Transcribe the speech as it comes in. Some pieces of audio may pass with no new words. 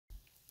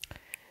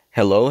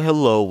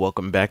Hello,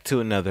 welcome back to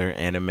another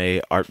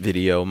anime art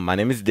video. My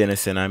name is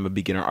Dennis and I'm a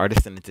beginner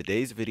artist, and in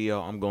today's video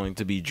I'm going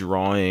to be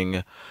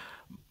drawing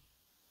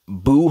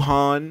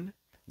Buhan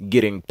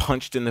getting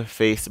punched in the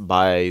face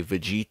by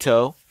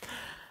Vegito.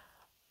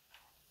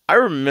 I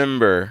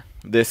remember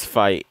this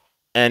fight,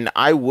 and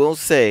I will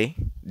say,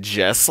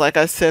 just like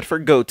I said for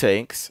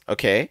Gotenks,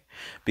 okay?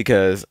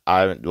 Because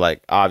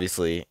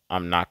obviously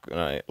I'm not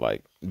gonna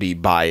be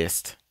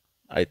biased.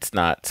 It's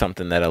not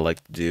something that I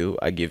like to do.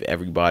 I give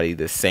everybody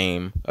the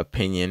same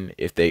opinion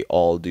if they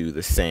all do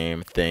the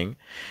same thing.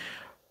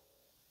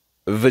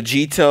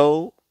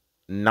 Vegito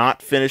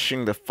not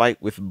finishing the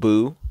fight with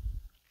Boo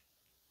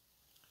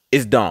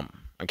is dumb,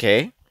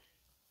 okay?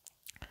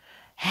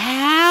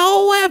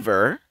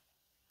 However,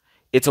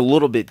 it's a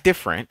little bit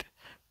different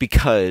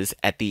because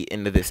at the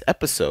end of this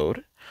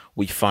episode,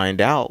 we find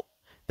out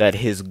that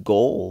his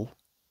goal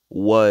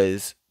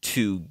was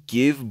to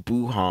give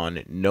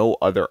Buhan no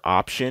other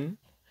option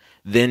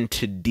than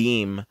to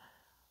deem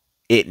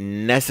it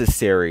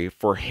necessary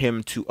for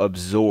him to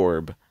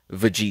absorb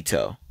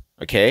Vegito.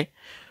 Okay?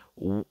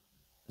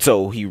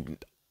 So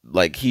Vegito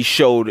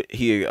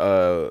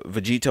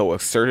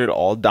asserted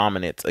all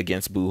dominance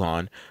against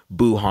Buhan.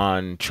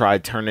 Buhan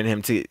tried turning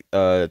him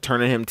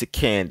to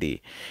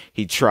candy.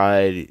 He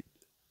tried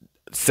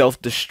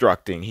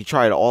self-destructing. He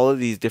tried all of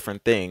these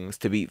different things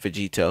to beat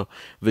Vegito.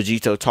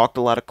 Vegito talked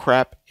a lot of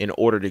crap in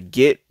order to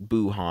get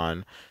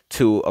Buhan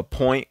to a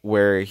point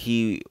where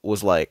he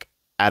was like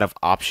out of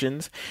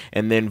options,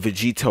 and then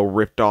Vegito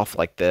ripped off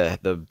like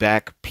the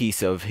back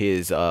piece of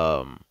his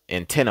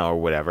antenna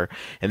or whatever,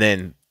 and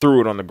then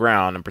threw it on the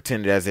ground and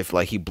pretended as if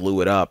like he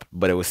blew it up,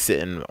 but it was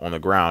sitting on the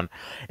ground,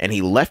 and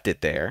he left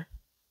it there.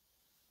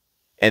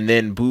 And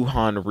then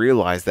Buhan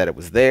realized that it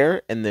was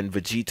there, and then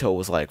Vegito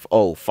was like,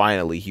 oh,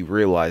 finally he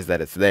realized that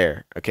it's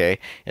there, okay?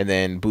 And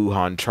then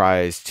Buhan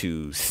tries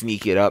to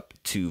sneak it up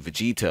to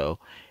Vegito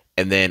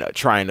and then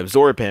try and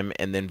absorb him,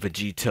 and then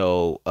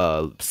Vegito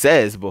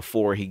says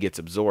before he gets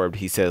absorbed,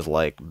 he says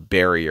like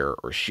barrier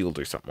or shield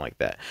or something like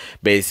that.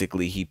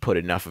 Basically, he put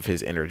enough of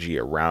his energy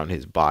around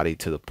his body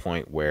to the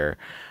point where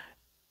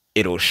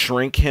it'll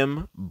shrink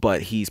him,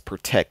 but he's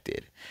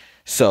protected.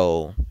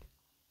 So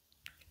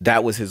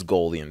that was his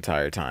goal the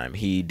entire time.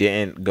 He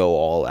didn't go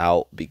all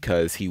out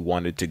because he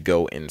wanted to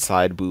go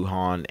inside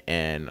Buhan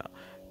and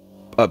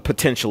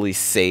potentially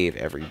save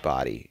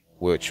everybody,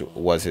 which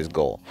was his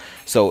goal.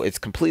 So it's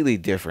completely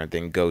different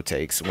than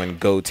Gotenks, when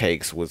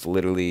Gotenks was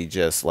literally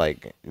just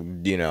like,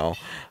 you know,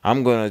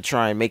 I'm going to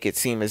try and make it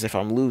seem as if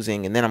I'm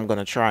losing, and then I'm going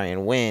to try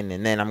and win,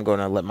 and then I'm going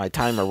to let my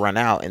timer run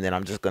out, and then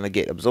I'm just going to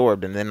get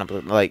absorbed, and then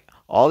I'm like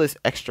all this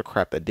extra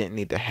crap that didn't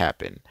need to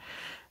happen.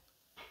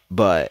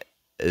 But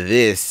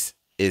this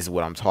is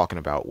what I'm talking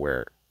about,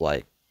 where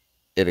like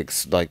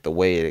the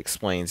way it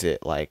explains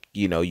it, like,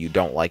 you know, you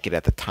don't like it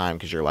at the time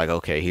because you're like,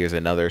 okay, here's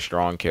another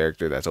strong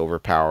character that's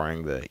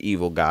overpowering the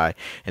evil guy,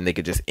 and they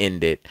could just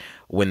end it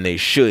when they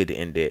should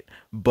end it.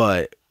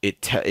 But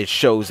it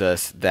shows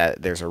us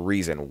that there's a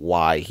reason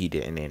why he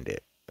didn't end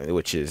it,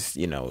 which is,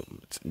 you know,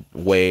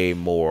 way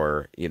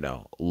more, you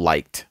know,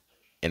 liked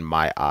in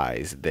my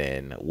eyes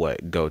than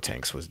what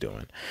Gotenks was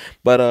doing.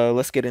 But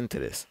let's get into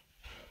this.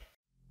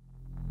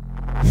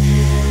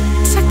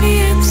 Suck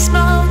me in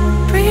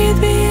smoke, breathe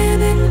me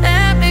in and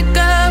let me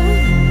go.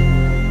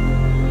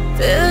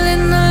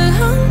 Filling the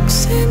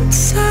lungs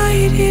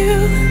inside you,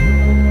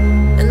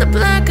 and the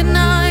blackened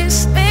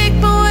eyes make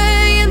my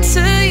way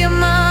into your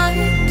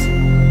mind.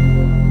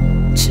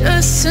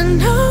 Just to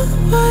know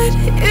what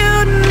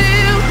you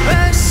knew.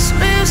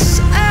 Restless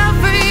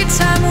every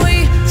time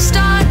we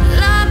start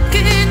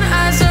locking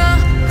eyes.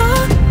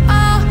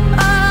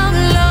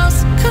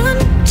 Lost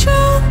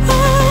control.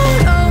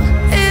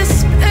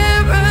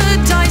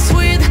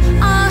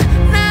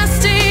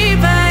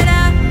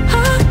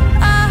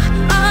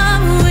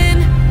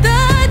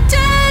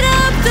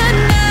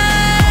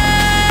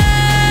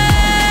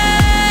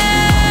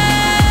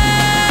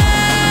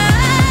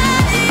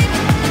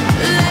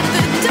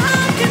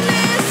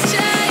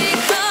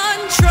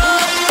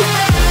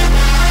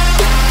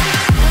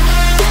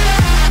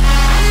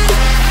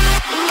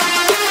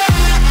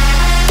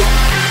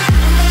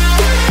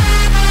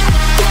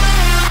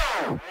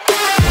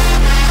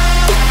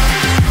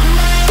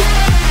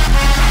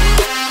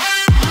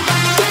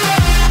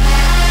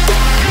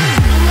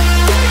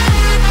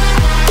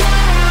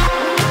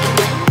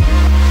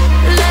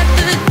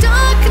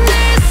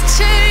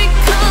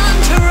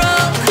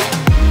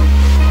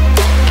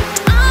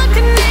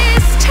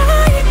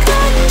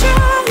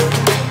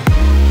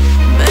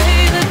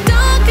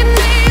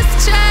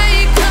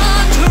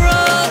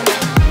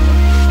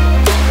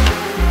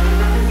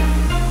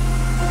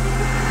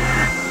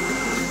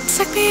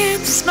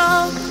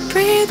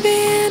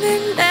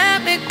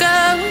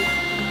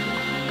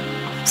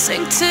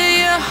 Sink to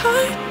your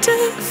heart to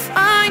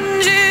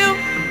find you.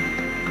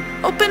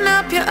 Open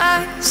up your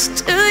eyes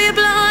till you're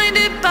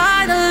blinded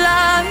by the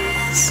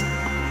lies,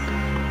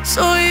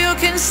 so you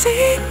can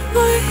see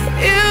what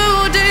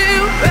you do.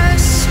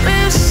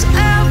 Restless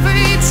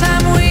every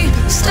time we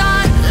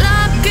start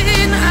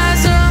locking eyes.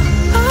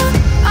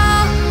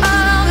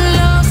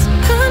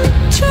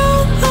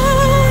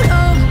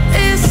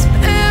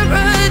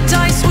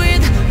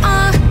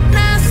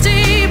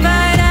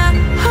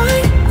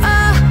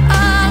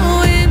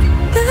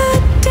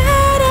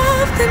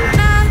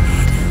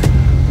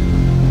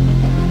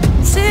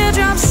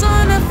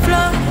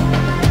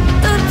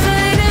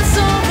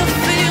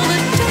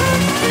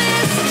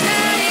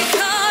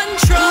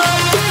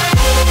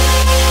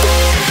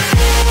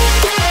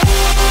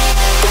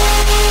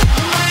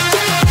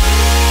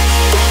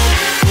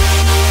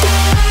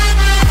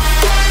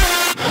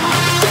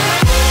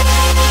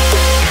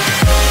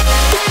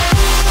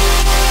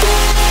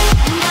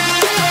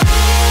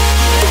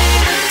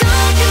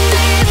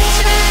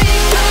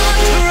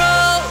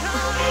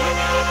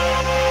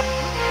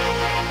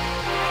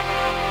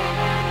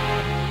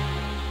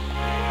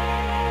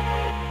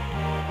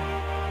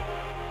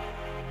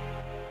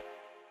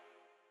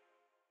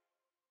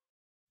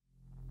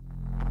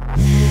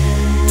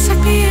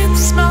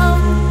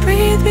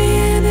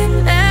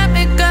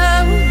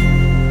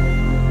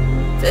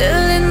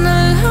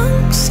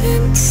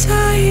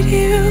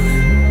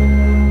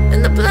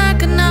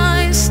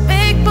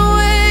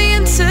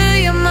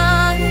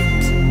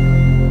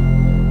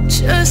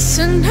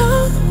 to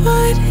know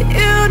what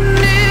you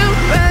knew.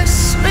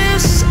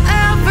 Restless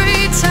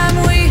every time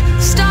we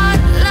start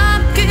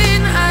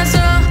locking eyes.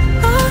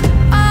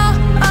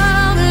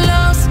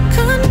 Lost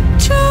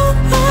control.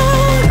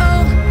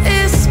 Oh,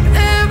 it's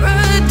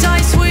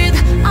paradise with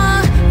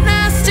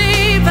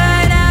honesty,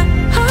 but I'm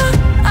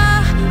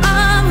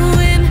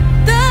in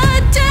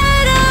the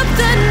dead of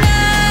the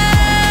night.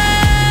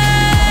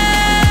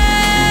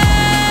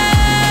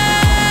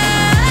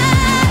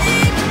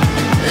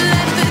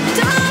 Let the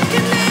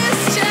darkness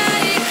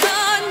take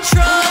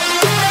control.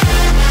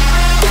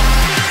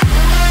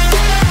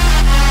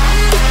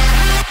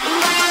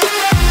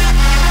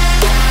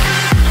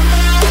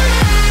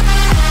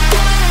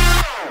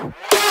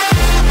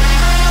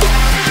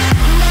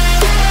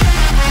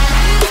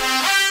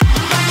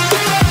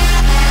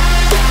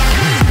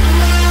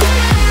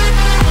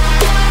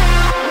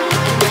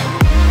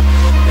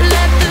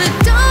 Let the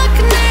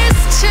darkness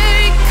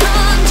take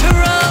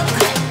control.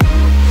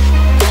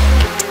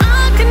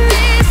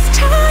 Darkness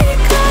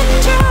take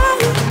control.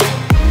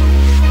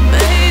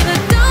 May the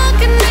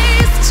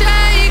darkness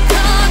take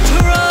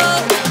control.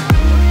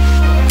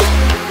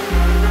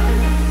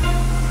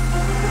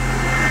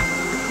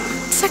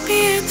 Suck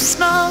me in the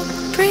smoke,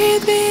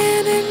 breathe me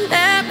in and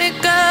let me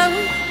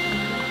go.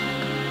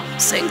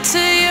 Sink to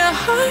your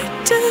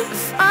heart to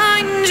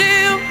find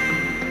you.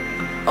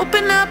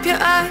 Open up your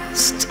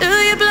eyes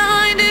till you're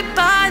blinded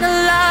by the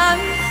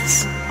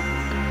lies,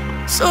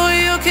 so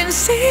you can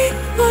see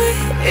what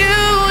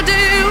you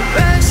do.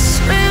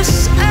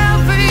 Restless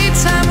every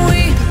time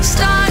we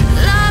start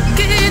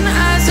locking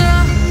eyes.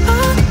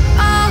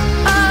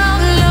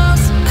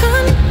 Lost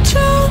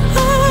control.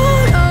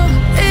 Oh,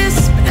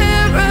 it's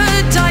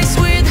paradise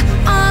with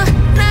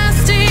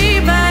honesty,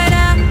 but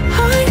I'm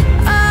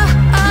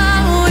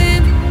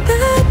in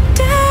the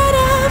dead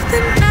of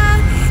the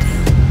night.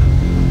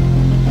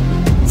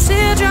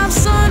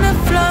 Teardrops on the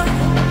floor.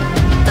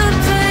 The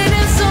pain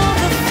is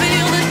over.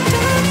 Feel the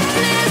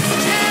darkness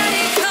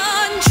take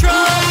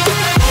control.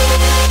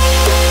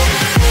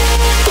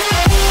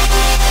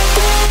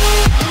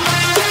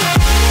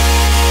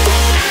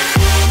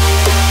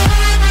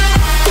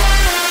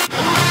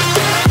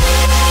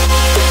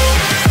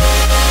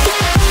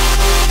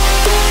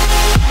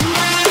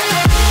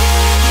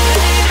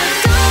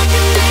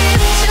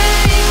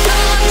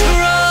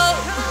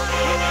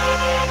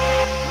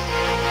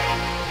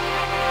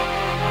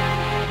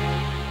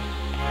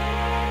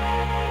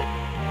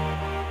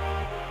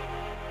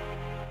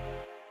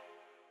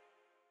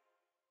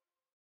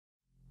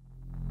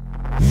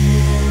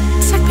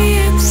 Suck me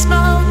in the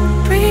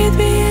smoke, breathe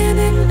me in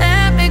and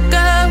let me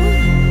go.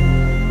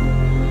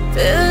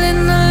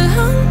 Filling the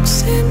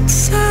lungs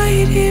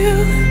inside you,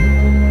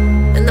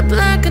 and the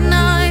blackened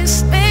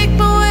eyes make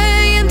my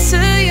way into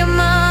your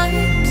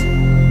mind.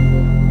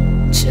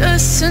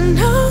 Just to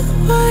know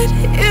what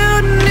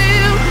you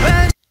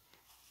knew.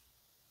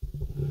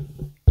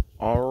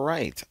 All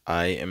right,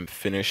 I am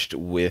finished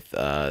with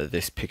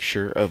this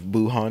picture of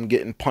Buhan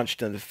getting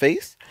punched in the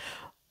face.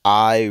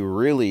 I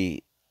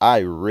really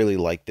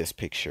like this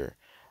picture.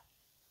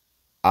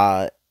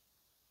 Uh,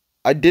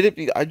 I did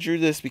it. I drew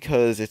this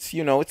because it's,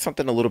 you know, it's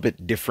something a little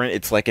bit different.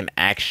 It's like an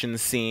action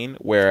scene,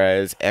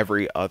 whereas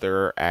every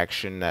other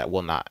action that,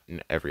 well, not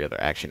every other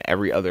action,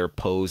 every other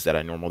pose that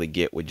I normally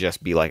get would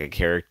just be like a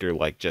character,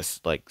 like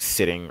just like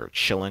sitting or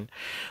chilling.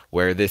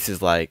 Where this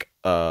is like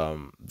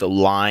the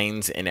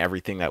lines and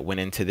everything that went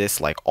into this,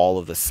 like all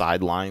of the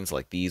sidelines,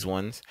 like these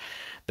ones,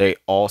 they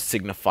all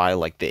signify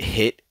like the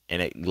hit,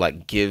 and it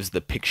like gives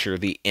the picture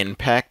the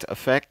impact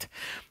effect,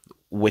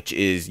 which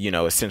is, you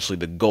know, essentially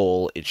the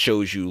goal. It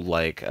shows you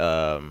like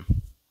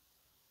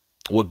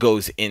what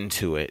goes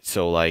into it,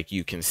 so like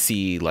you can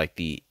see like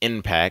the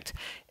impact,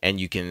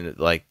 and you can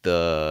like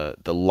the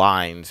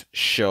lines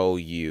show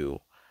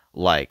you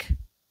like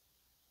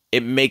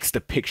it makes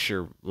the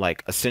picture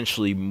like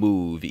essentially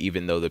move,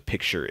 even though the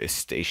picture is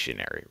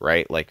stationary,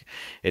 right? Like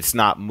it's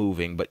not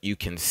moving, but you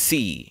can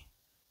see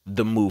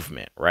the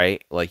movement,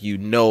 right? Like, you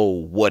know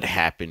what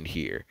happened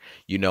here,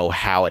 you know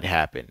how it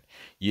happened,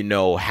 you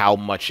know how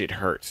much it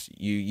hurts,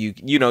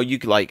 you know, you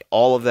like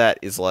all of that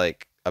is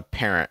like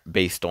apparent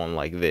based on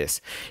like this.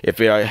 If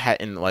it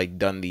hadn't like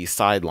done these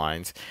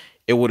sidelines,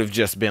 it would have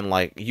just been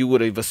like, you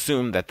would have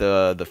assumed that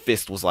the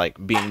fist was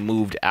like being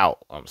moved out.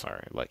 I'm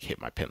sorry, like hit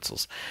my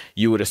pencils.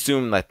 You would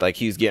assume that like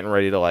he's getting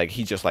ready to like,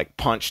 he just like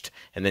punched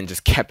and then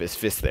just kept his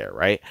fist there,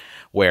 right?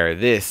 Where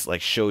this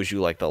like shows you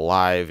like the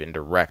live and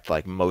direct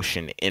like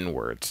motion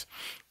inwards.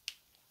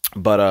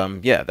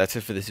 But yeah, that's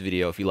it for this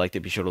video. If you liked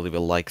it, be sure to leave a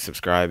like,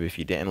 subscribe. If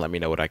you didn't, let me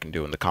know what I can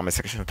do in the comment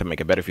section to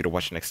make it better for you to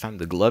watch next time.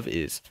 The glove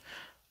is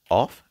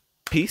off.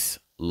 Peace,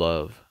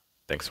 love.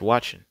 Thanks for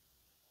watching.